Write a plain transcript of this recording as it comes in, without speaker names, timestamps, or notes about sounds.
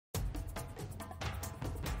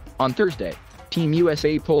On Thursday, Team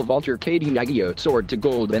USA pole vaulter Katie Nageotte soared to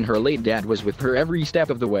gold and her late dad was with her every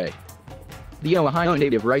step of the way. The Ohio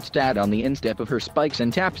native writes dad on the instep of her spikes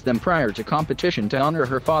and taps them prior to competition to honor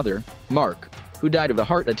her father, Mark, who died of a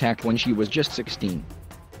heart attack when she was just 16.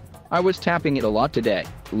 "I was tapping it a lot today,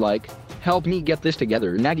 like, help me get this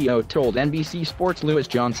together," Nageotte told NBC Sports Lewis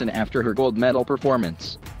Johnson after her gold medal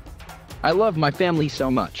performance. "I love my family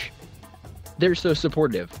so much. They're so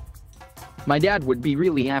supportive. My dad would be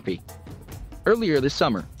really happy." Earlier this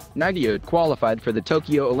summer, Nageotte qualified for the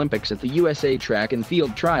Tokyo Olympics at the USA Track and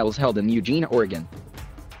Field Trials held in Eugene, Oregon.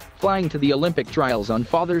 Flying to the Olympic trials on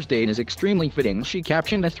Father's Day is extremely fitting, she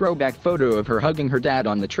captioned a throwback photo of her hugging her dad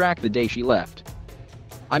on the track the day she left.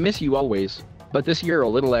 "I miss you always, but this year a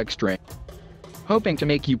little extra. Hoping to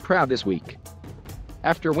make you proud this week."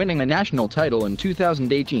 After winning a national title in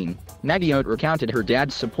 2018, Nageotte recounted her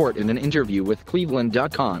dad's support in an interview with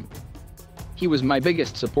Cleveland.com. "He was my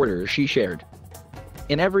biggest supporter," she shared.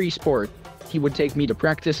 "In every sport, he would take me to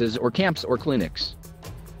practices or camps or clinics.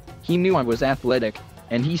 He knew I was athletic,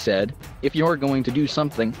 and he said, 'If you're going to do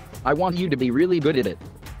something, I want you to be really good at it.'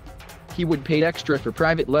 He would pay extra for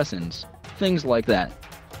private lessons, things like that."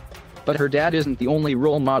 But her dad isn't the only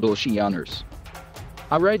role model she honors.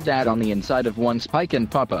 "I write dad on the inside of one spike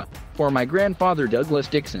and papa, for my grandfather Douglas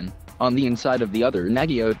Dixon, on the inside of the other,"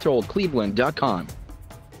 Nageotte told Cleveland.com.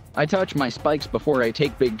 "I touch my spikes before I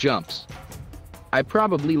take big jumps. I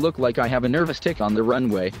probably look like I have a nervous tick on the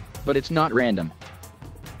runway, but it's not random."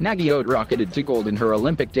 Nageotte rocketed to gold in her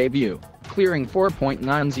Olympic debut, clearing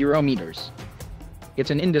 4.90 meters.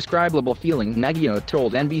 "It's an indescribable feeling," Nageotte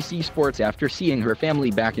told NBC Sports after seeing her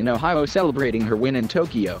family back in Ohio celebrating her win in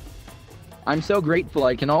Tokyo. "I'm so grateful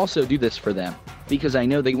I can also do this for them, because I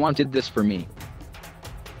know they wanted this for me."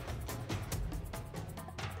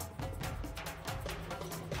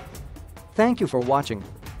 Thank you for watching.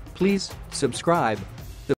 Please subscribe